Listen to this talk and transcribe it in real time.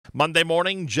Monday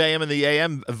morning, JM in the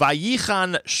AM.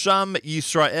 Vayichan Sham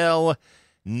Yisrael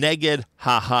Neged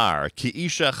Hahar Ki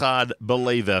Ish Echad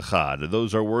Belev Echad.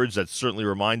 Those are words that certainly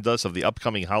remind us of the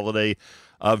upcoming holiday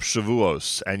of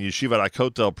Shavuos. And Yeshivat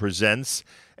HaKotel presents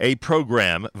a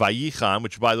program, Vayichan,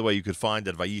 which, by the way, you could find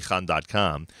at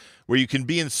vayichan.com, where you can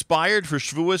be inspired for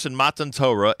Shavuos and Matan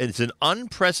Torah. It's an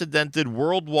unprecedented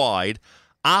worldwide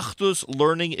Achdus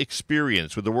learning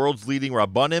experience with the world's leading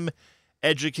Rabbanim,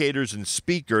 educators, and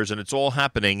speakers, and it's all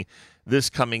happening this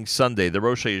coming Sunday. The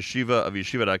Rosh Yeshiva of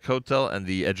Yeshivat HaKotel and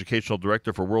the educational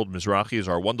director for World Mizrachi is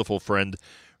our wonderful friend,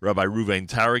 Rabbi Reuven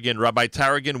Taragin. Rabbi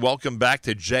Taragin, welcome back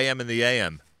to JM in the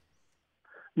AM.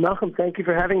 Malcolm, thank you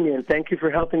for having me, and thank you for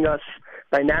helping us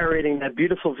by narrating that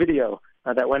beautiful video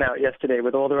that went out yesterday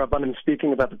with all the Rabbanim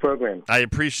speaking about the program. I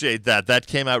appreciate that. That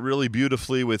came out really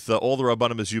beautifully with all the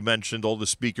Rabbanim, as you mentioned, all the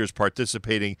speakers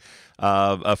participating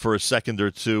for a second or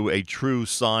two, a true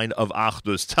sign of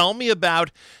Achdus. Tell me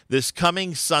about this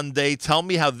coming Sunday. Tell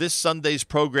me how this Sunday's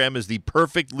program is the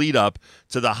perfect lead-up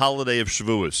to the holiday of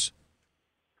Shavuos.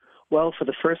 Well, for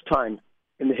the first time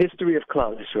in the history of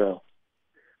Klal Yisrael,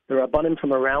 the Rabbanim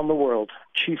from around the world,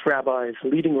 chief rabbis,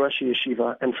 leading Rosh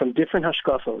Yeshiva, and from different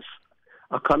hashkafos,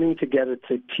 are coming together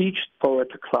to teach Torah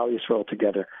to Klal Yisrael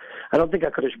together. I don't think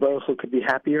HaKadosh Baruch Hu could be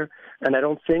happier, and I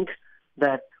don't think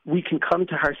that we can come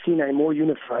to Har Sinai more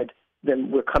unified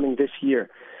than we're coming this year.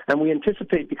 And we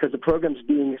anticipate, because the program's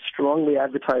being strongly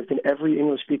advertised in every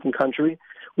English-speaking country,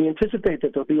 we anticipate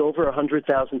that there'll be over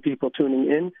 100,000 people tuning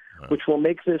in, which will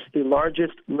make this the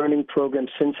largest learning program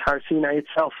since Har Sinai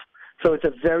itself. So it's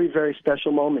a very, very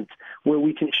special moment where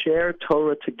we can share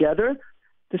Torah together.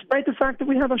 Despite the fact that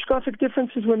we have hashkafic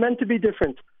differences, we're meant to be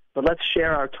different. But let's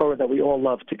share our Torah that we all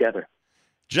love together.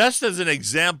 Just as an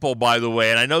example, by the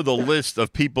way, and I know the list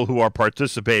of people who are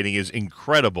participating is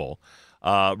incredible.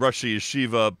 Rosh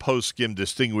Yeshiva, poskim,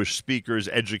 distinguished speakers,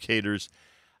 educators.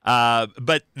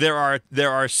 But there are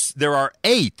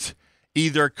 8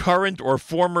 either current or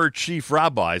former chief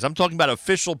rabbis. I'm talking about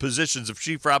official positions of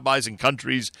chief rabbis in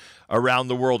countries around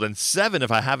the world, and 7,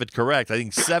 if I have it correct, I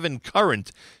think 7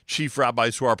 current chief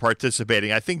rabbis who are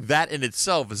participating. I think that in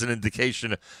itself is an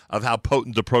indication of how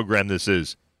potent a program this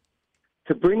is.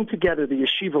 To bring together the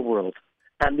yeshiva world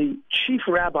and the chief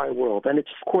rabbi world, and it's,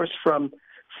 of course, from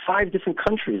 5 different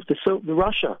countries, the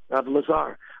Russia, Rabbi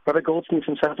Lazar, Rabbi Goldstein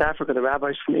from South Africa, the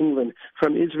rabbis from England,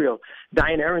 from Israel,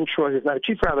 Diane Ehrentroy, who's not a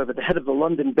chief rabbi, but the head of the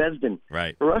London Besdin,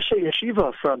 right. Rosh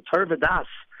Yeshiva from Torah Das,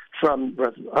 from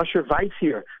Rav Usher Weiss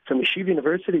here, from Yeshiva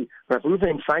University, Rav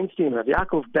Reuven Feinstein, Rav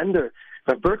Yaakov Bender,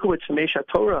 Rav Berkowitz from Eshat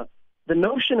Torah. The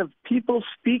notion of people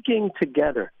speaking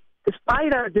together,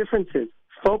 despite our differences,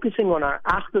 focusing on our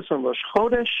Achdus on Rosh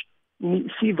Chodesh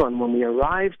Sivan, when we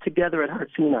arrive together at Har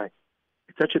Sinai.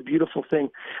 It's such a beautiful thing.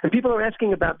 And people are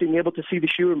asking about being able to see the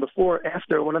shiurim before,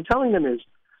 after. What I'm telling them is,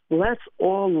 let's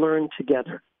all learn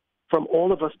together, from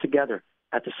all of us together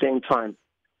at the same time.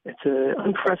 It's an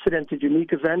unprecedented,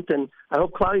 unique event, and I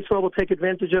hope Klal Yisrael will take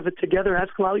advantage of it together as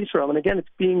Klal Yisrael. And again, it's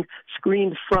being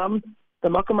screened from the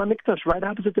Makom HaMikdash, right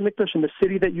opposite the Mikdash, in the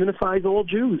city that unifies all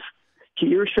Jews. Ki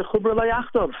ir shechubra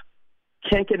layachtov.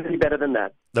 Can't get any better than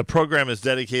that. The program is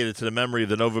dedicated to the memory of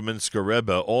the Novominsker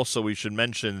Rebbe. Also, we should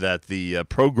mention that the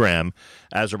program,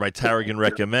 as Rabbi Taragin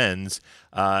recommends,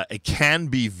 it can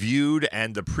be viewed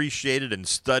and appreciated and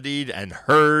studied and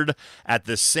heard at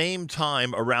the same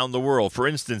time around the world. For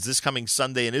instance, this coming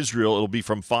Sunday in Israel, it'll be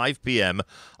from 5 p.m.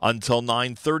 until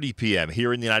 9:30 p.m.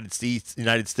 Here in the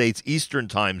United States Eastern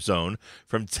Time Zone,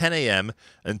 from 10 a.m.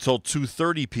 until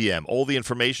 2:30 p.m. All the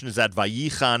information is at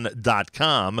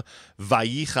vayichan.com,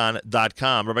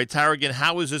 vayichan.com. Rabbi Taragin,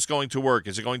 how is this going to work?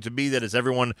 Is it going to be that as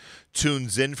everyone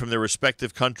tunes in from their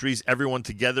respective countries, everyone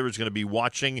together is going to be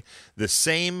watching the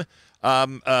same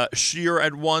shiur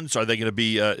at once? Are they going to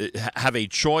be have a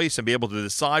choice and be able to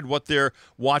decide what they're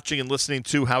watching and listening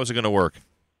to? How is it going to work?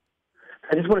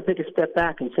 I just want to take a step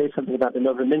back and say something about the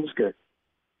Novominsker.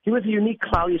 He was a unique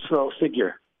Klal Yisrael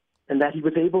figure, and that he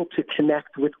was able to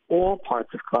connect with all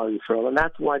parts of Klal Yisrael, and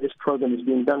that's why this program is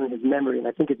being done in his memory, and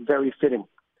I think it's very fitting.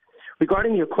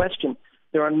 Regarding your question,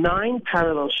 there are 9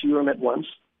 parallel shiurim at once,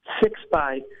 6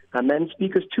 by men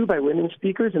speakers, 2 by women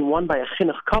speakers, and 1 by a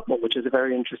chinuch couple, which is a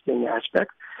very interesting aspect.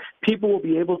 People will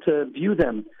be able to view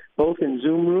them both in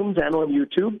Zoom rooms and on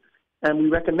YouTube, and we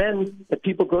recommend that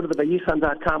people go to the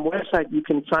vayichan.com website. You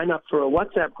can sign up for a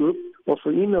WhatsApp group or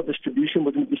for email distribution.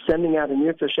 We're going to be sending out in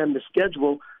Yirtzeh Hashem the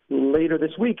schedule later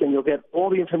this week, and you'll get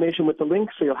all the information with the link,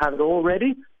 so you'll have it all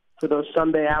ready for those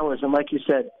Sunday hours. And like you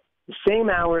said, the same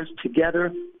hours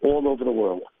together all over the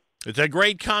world. It's a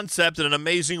great concept and an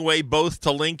amazing way both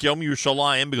to link Yom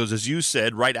Yerushalayim, because as you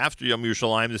said, right after Yom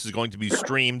Yerushalayim, this is going to be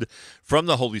streamed from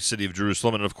the holy city of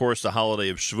Jerusalem, and of course the holiday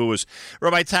of Shavuos.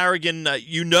 Rabbi Taragin,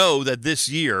 you know that this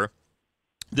year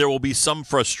there will be some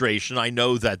frustration. I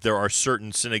know that there are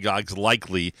certain synagogues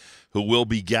likely who will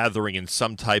be gathering in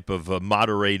some type of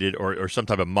moderated or some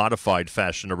type of modified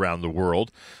fashion around the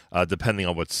world, depending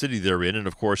on what city they're in. And,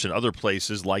 of course, in other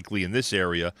places, likely in this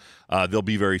area, there'll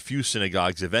be very few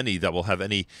synagogues, if any, that will have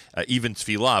any even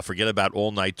tefillah. Forget about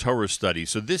all-night Torah study.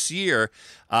 So this year,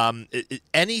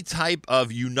 any type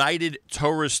of united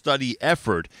Torah study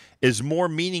effort is more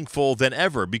meaningful than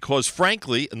ever because,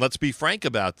 frankly, and let's be frank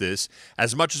about this,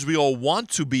 as much as we all want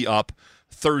to be up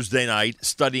Thursday night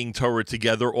studying Torah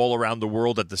together all around the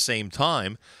world at the same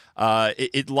time,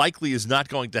 it likely is not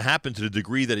going to happen to the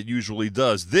degree that it usually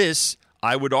does. This,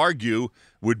 I would argue,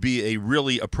 would be a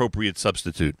really appropriate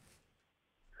substitute.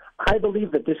 I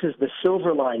believe that this is the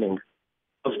silver lining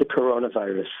of the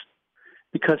coronavirus,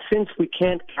 because since we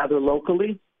can't gather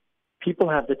locally, people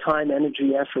have the time,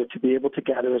 energy, effort to be able to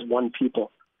gather as one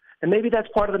people. And maybe that's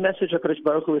part of the message that Kadosh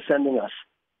Baruch Hu is sending us.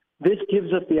 This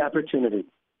gives us the opportunity,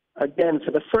 again,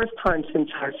 for the first time since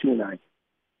Har Sinai,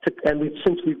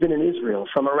 since we've been in Israel,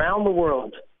 from around the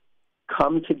world,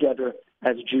 come together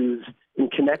as Jews in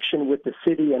connection with the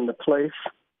city and the place.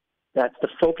 That's the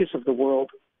focus of the world,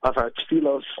 of our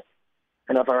tefillos,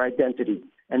 and of our identity.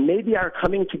 And maybe our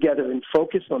coming together and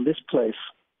focus on this place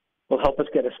will help us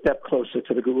get a step closer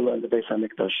to the Geula and the Beis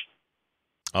HaMikdash.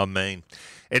 Amen.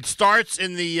 It starts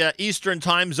in the Eastern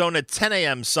time zone at 10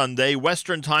 a.m. Sunday,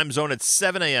 Western time zone at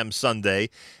 7 a.m. Sunday,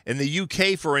 in the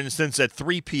UK, for instance, at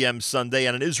 3 p.m. Sunday,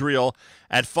 and in Israel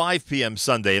at 5 p.m.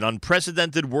 Sunday. An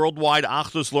unprecedented worldwide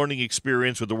Achdus learning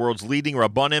experience with the world's leading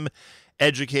Rabbanim,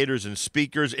 educators, and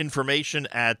speakers. Information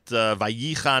at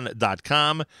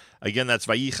vayichan.com. Again, that's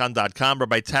vayichan.com.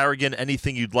 Rabbi Taragin,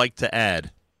 anything you'd like to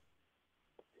add?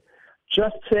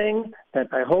 Just saying that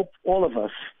I hope all of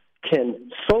us can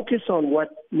focus on what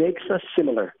makes us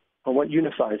similar, on what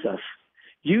unifies us.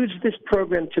 Use this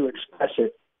program to express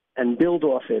it and build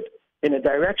off it in a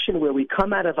direction where we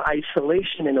come out of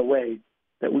isolation in a way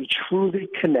that we truly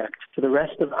connect to the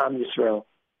rest of Am Yisrael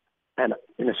and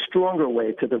in a stronger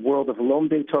way to the world of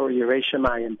Lomdei Torah Yerei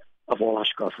Shemayim of all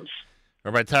Hashkafos.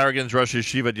 Rabbi Taragin, Rosh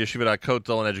Yeshiva at Yeshivat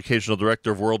HaKotel and Educational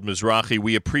Director of World Mizrachi.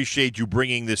 We appreciate you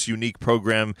bringing this unique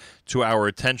program to our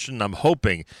attention. I'm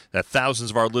hoping that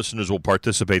thousands of our listeners will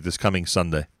participate this coming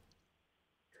Sunday.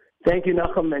 Thank you,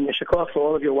 Nachum, and Yeshua for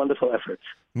all of your wonderful efforts.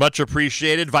 Much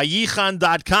appreciated.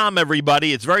 Vayichan.com,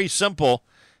 everybody. It's very simple.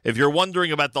 If you're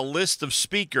wondering about the list of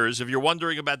speakers, if you're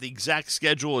wondering about the exact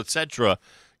schedule, etc.,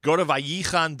 go to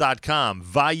vayichan.com,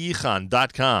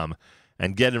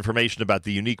 and get information about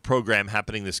the unique program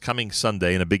happening this coming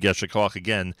Sunday. And a big yeshua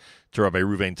again to Rabbi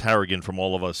Reuven Taragin from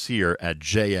all of us here at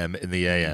JM in the AM.